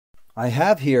I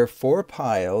have here 4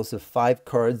 piles of 5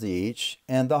 cards each,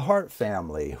 and the Hart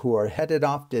family, who are headed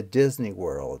off to Disney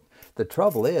World. The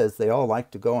trouble is, they all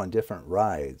like to go on different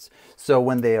rides. So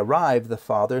when they arrive, the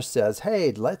father says,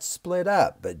 "Hey, let's split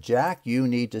up, but Jack, you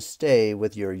need to stay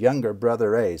with your younger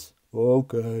brother Ace."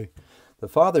 "Okay." The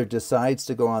father decides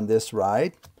to go on this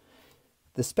ride.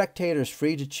 The spectator is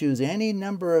free to choose any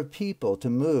number of people to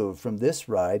move from this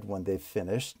ride when they've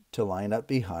finished to line up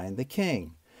behind the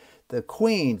king. The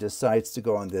queen decides to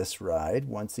go on this ride.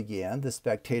 Once again, the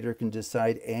spectator can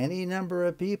decide any number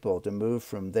of people to move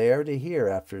from there to here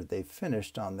after they've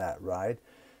finished on that ride.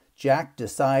 Jack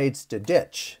decides to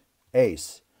ditch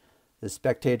Ace. The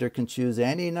spectator can choose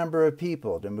any number of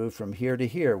people to move from here to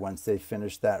here once they've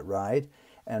finished that ride.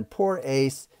 And poor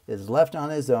Ace is left on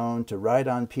his own to ride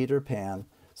on Peter Pan.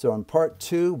 So in part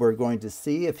 2, we're going to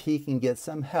see if he can get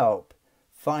some help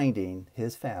finding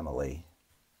his family.